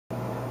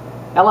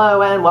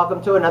Hello and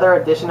welcome to another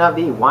edition of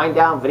the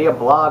Winedown video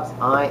blogs.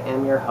 I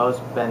am your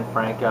host, Ben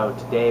Franco.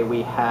 Today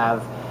we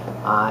have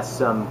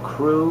some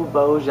Cru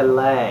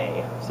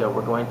Beaujolais. So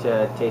we're going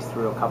to taste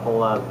through a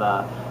couple of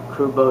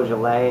Cru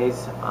Beaujolais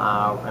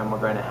and we're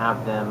going to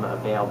have them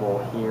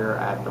available here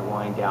at the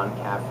Winedown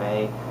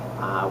Cafe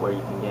where you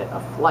can get a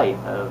flight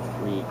of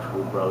 3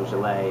 Cru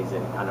Beaujolais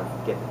and kind of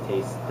get to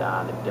taste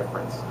the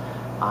difference.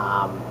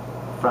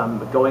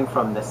 From going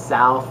from the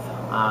south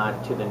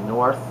to the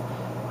north,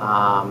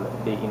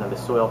 the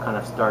soil kind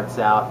of starts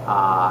out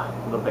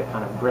a little bit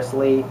kind of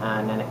bristly,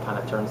 and then it kind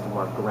of turns to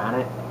more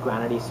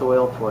granity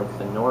soil towards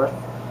the north.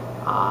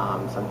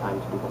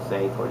 Sometimes people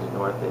say towards the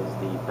north is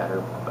the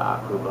better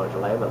Cru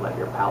Beaujolais, but let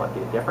your palate be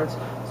the difference.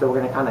 So we're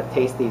going to kind of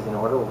taste these in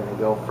order. We're going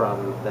to go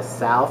from the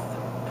south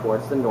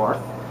towards the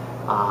north,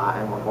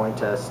 and we're going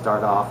to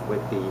start off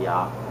with the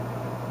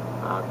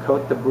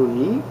Cote de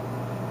Brouilly.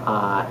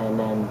 And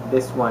then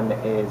this one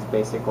is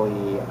basically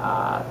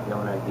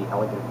known as the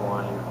elegant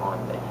wine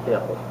on the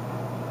hill.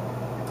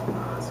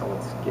 So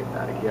let's give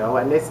that a go.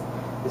 And this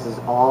is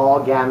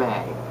all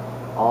Gamay,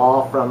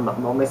 all from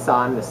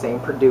Mommessin, the same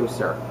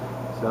producer.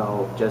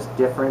 So just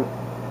different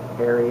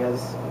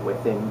areas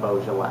within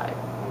Beaujolais.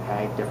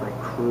 Okay, different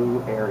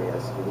Cru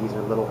areas. So these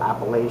are little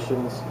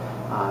appellations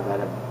that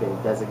have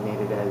been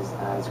designated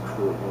as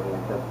Cru,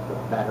 meaning the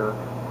better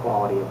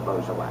quality of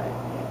Beaujolais.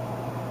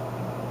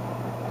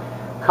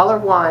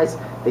 Color-wise,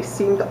 they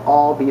seem to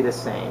all be the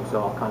same,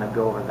 so I'll kind of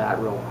go over that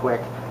real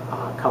quick.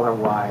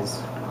 Color-wise,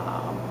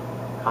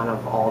 kind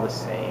of all the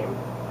same.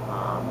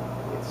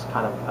 It's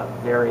kind of a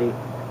very,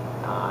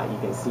 you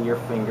can see your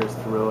fingers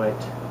through it.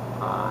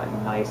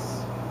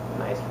 Nice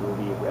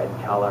ruby red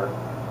color.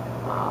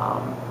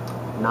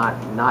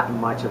 Not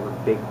much of a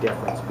big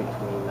difference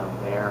between them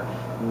there.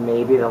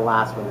 Maybe the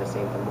last one, the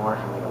Saint-Amour,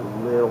 having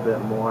a little bit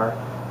more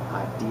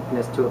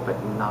deepness to it,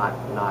 but not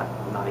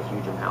a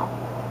huge amount.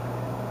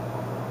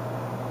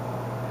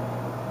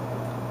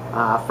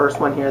 First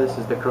one here, this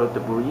is the Cote de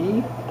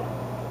Brouilly.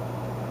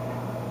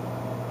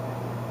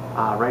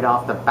 Right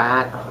off the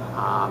bat,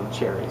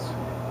 cherries.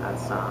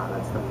 That's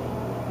the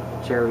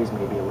main. Cherries,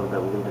 maybe a little bit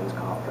of Luden's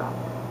cough drop.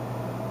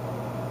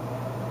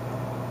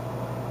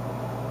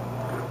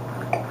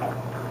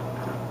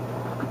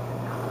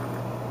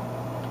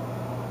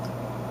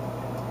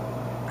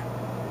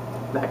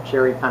 That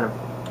cherry kind of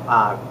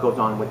goes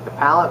on with the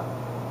palate,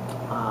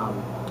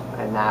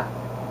 and that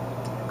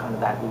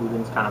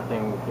Luden's kind of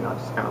thing,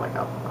 just kind of like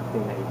a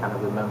thing that you kind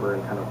of remember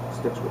and kind of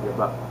sticks with you,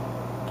 but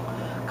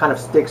kind of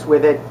sticks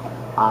with it.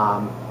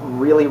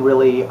 Really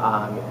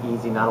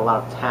easy, not a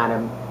lot of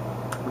tannin.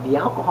 The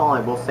alcohol, I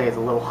will say, is a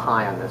little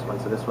high on this one,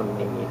 so this one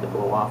may need to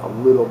blow off a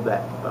little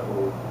bit, but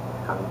we'll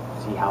kind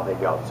of see how they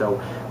go.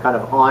 So kind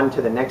of on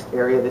to the next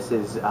area. This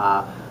is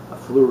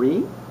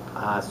Fleurie.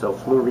 So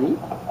Fleurie,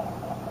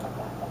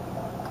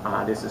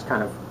 this is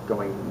kind of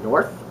going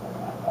north.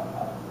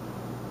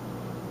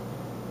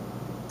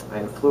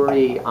 And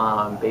Fleurie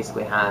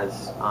basically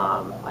has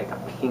like a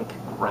pink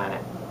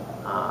granite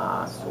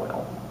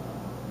soil.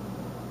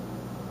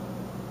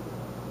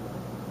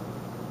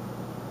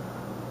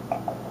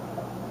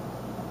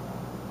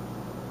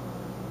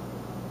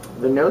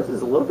 The nose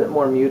is a little bit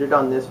more muted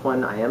on this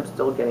one. I am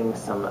still getting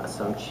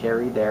some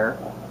cherry there.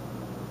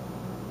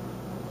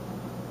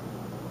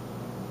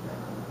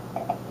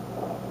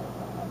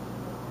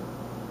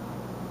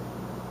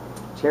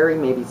 Cherry,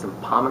 maybe some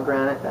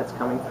pomegranate that's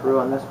coming through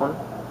on this one.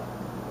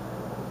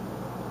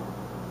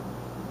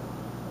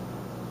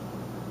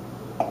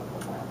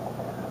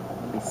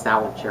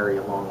 Sour cherry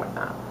along with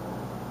that.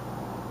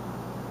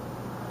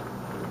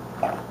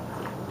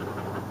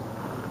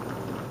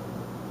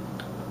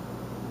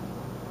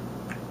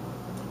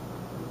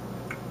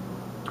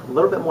 A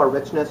little bit more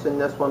richness in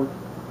this one.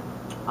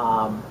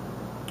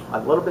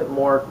 A little bit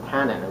more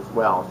tannin as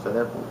well. So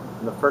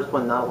the first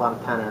one, not a lot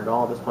of tannin at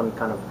all. This one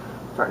kind of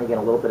starting to get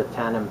a little bit of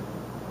tannin.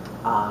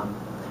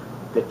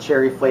 The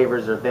cherry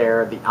flavors are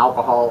there. The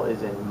alcohol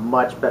is in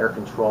much better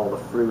control.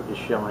 The fruit is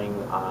showing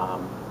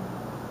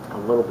a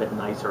little bit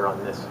nicer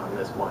on this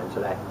wine, so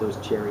that those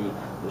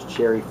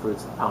cherry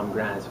fruits, the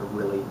pomegranates, are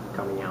really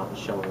coming out and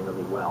showing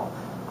really well.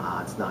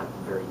 It's not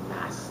very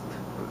masked,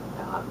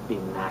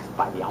 being masked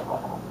by the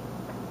alcohol.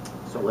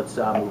 So let's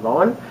move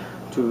on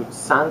to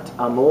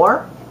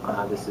Saint-Amour.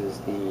 This is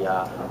the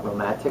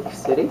romantic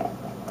city.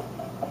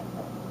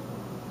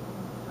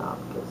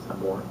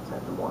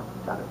 Saint-Amour,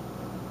 got it.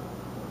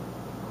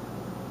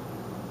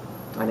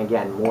 And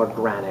again, more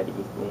granite.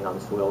 The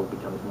soil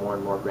becomes more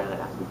and more granite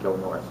as we go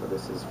north. So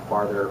this is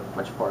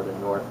much farther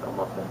north,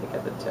 almost I think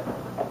at the tip.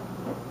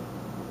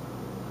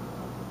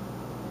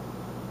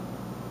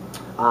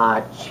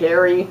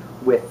 Cherry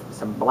with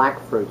some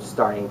black fruit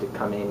starting to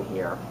come in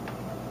here.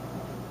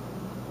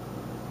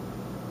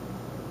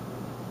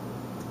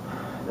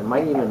 There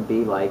might even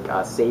be like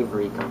a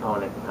savory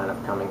component kind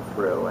of coming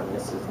through, and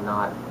this is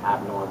not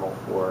abnormal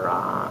for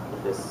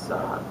this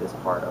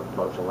part of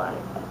Beaujolais.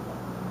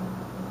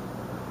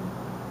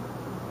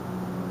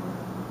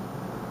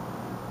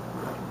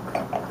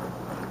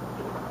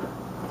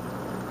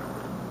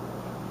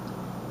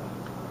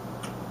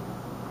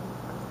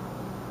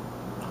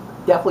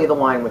 Definitely the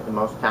wine with the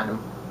most tannin.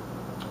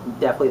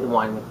 Definitely the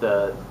wine with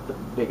the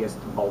biggest,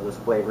 boldest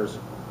flavors.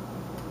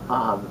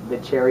 The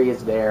cherry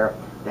is there,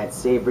 that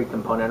savory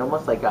component,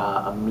 almost like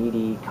a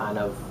meaty kind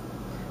of,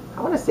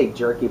 I want to say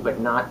jerky, but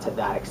not to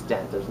that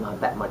extent. There's not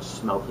that much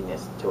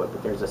smokiness to it,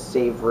 but there's a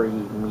savory,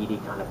 meaty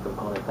kind of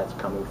component that's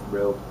coming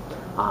through.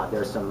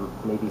 There's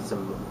maybe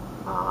some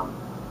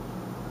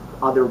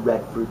other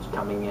red fruits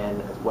coming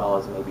in, as well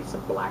as maybe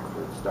some black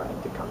fruits starting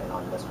to come in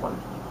on this one.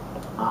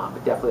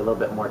 But definitely a little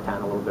bit more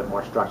tannin, a little bit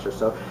more structure.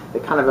 So they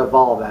kind of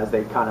evolve as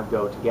they kind of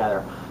go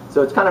together.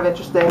 So it's kind of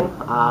interesting.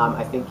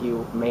 I think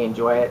you may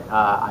enjoy it.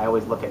 I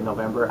always look at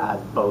November as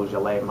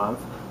Beaujolais month.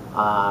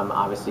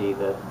 Obviously,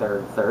 the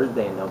third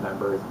Thursday in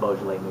November is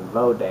Beaujolais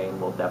Nouveau Day, and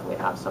we'll definitely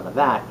have some of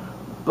that.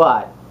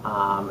 But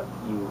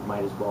you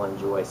might as well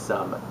enjoy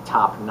some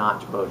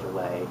top-notch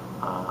Beaujolais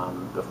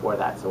before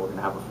that. So we're going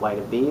to have a flight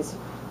of these.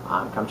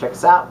 Come check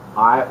us out.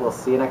 All right, we'll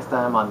see you next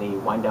time on the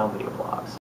Winedown video blogs.